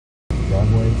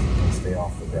driveways and stay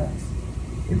off the grass.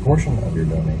 A portion of your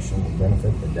donation will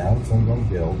benefit the Down Syndrome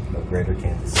Guild of Greater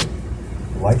Kansas City.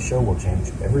 The light show will change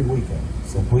every weekend,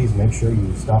 so please make sure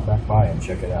you stop back by and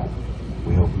check it out.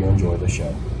 We hope you enjoy the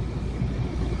show.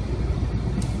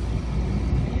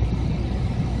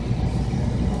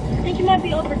 I think you might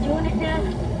be overdoing it, Dad.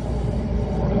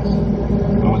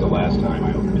 When was the last time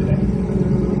I overdid it?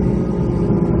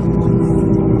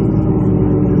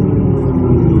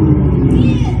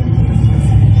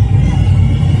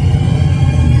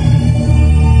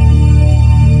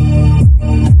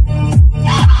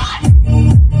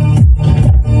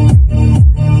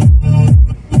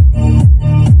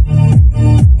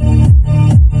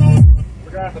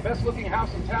 We're gonna have the best looking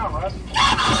house in town, Russ.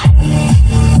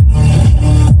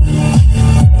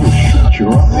 Shut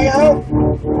your eye out.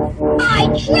 I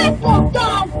triple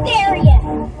dog dare you!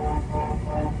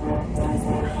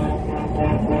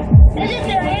 Isn't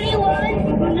there anyone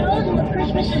who knows what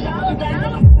Christmas is all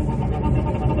about?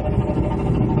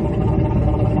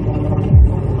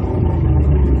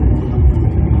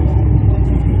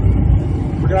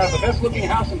 We're gonna have the best looking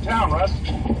house in town, Russ.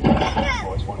 I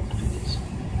always wanted to do this.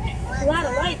 A lot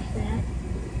of lights, Dad.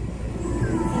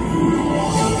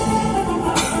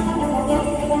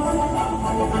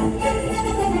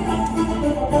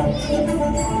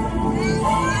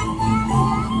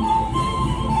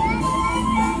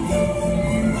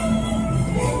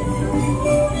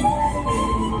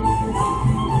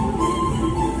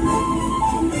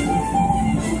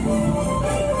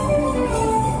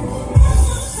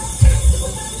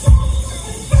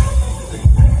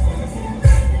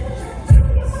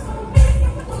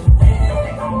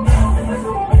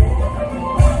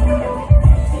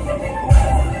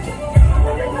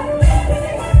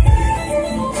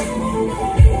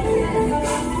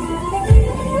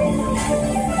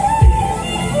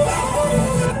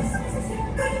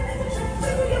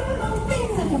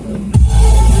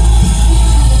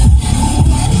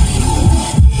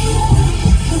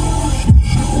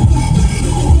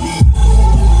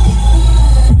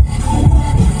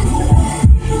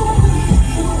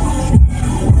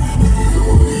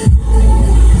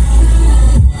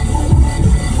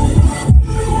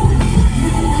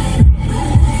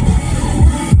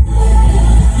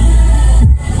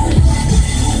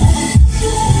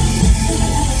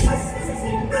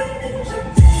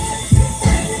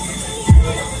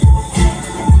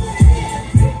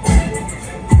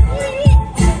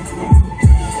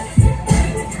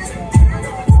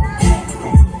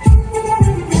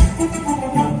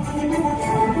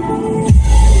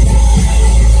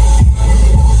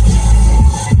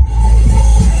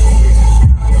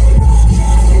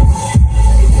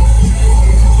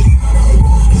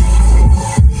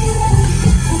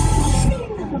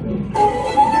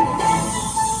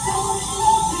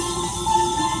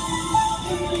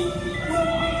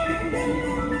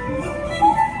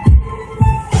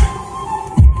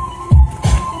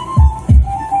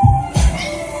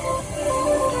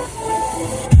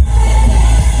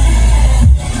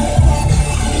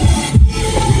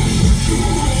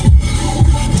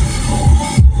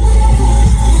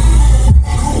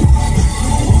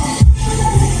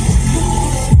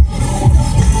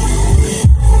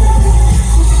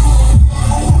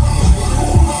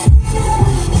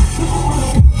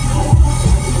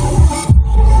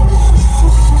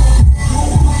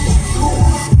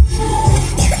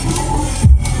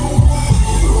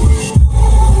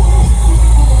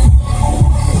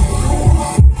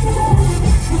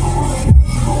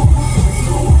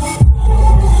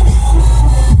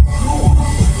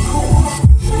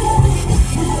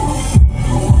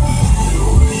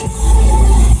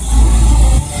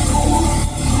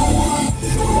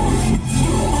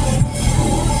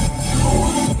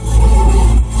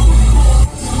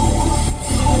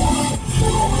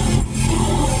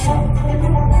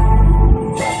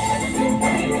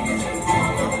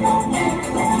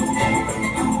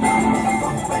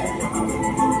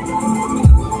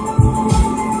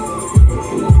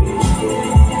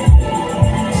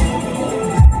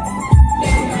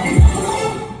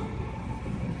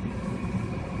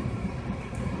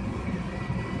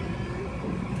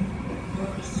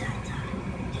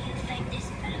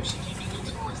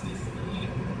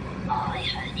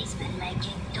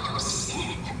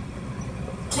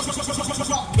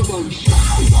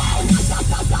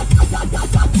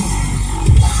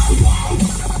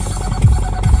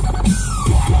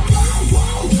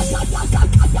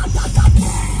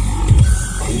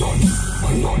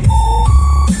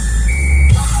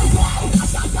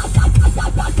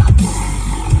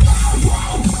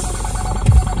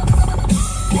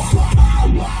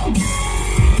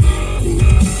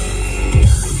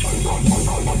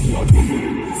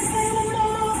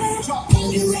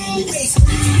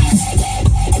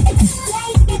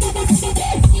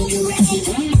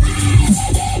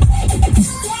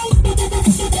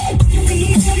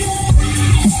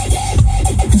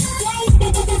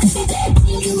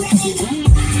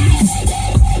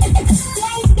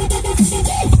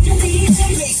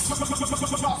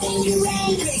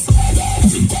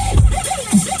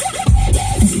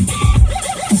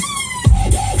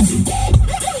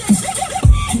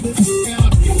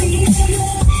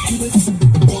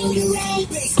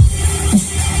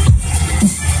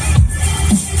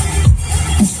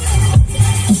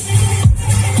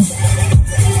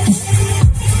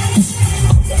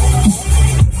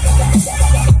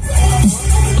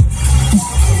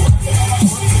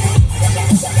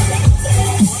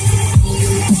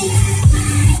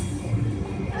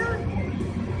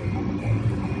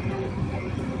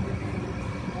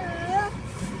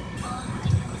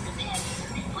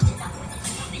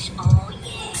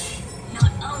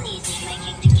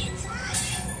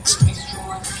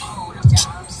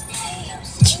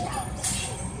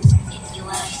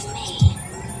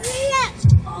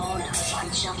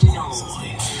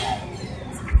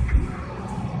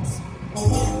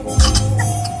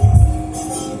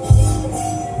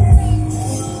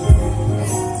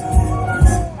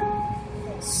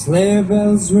 Sleigh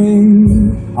bells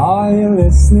ring, are you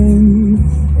listening?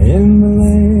 In the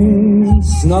lane,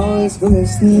 snow is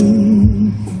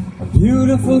glistening. A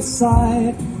beautiful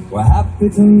sight, we're happy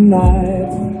tonight,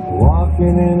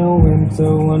 walking in a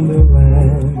winter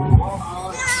wonderland.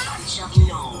 All a bunch of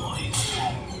noise.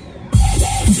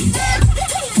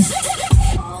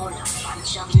 All a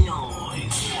bunch of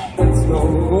noise. Let's go,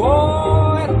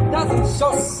 oh, it doesn't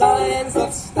show signs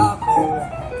of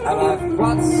stopping. And I've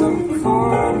brought some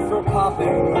corn for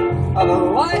popping. The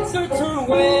lights are turned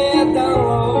way down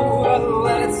low.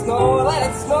 Let it snow, let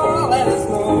it snow, let it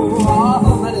snow.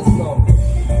 Oh, let it snow.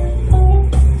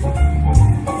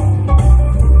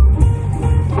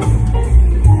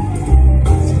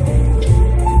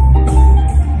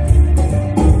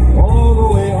 All the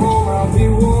way home I'll be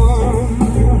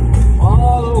warm.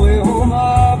 All the way home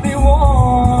I'll be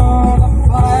warm. The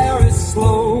fire is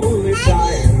slowly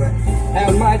dying.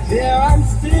 And my dear, I'm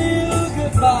still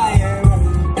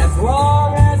goodbying. As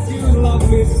long as you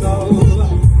love me so.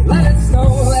 Let it snow,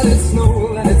 let it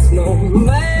snow, let it snow.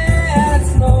 Let it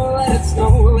snow, let it snow,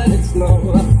 let it snow.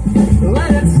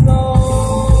 Let it snow,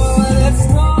 let it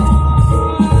snow,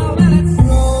 let it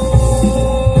snow.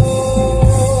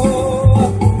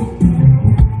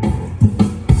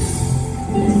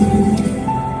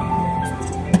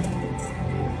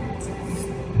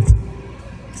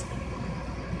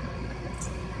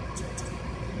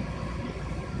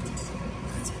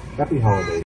 Happy holidays.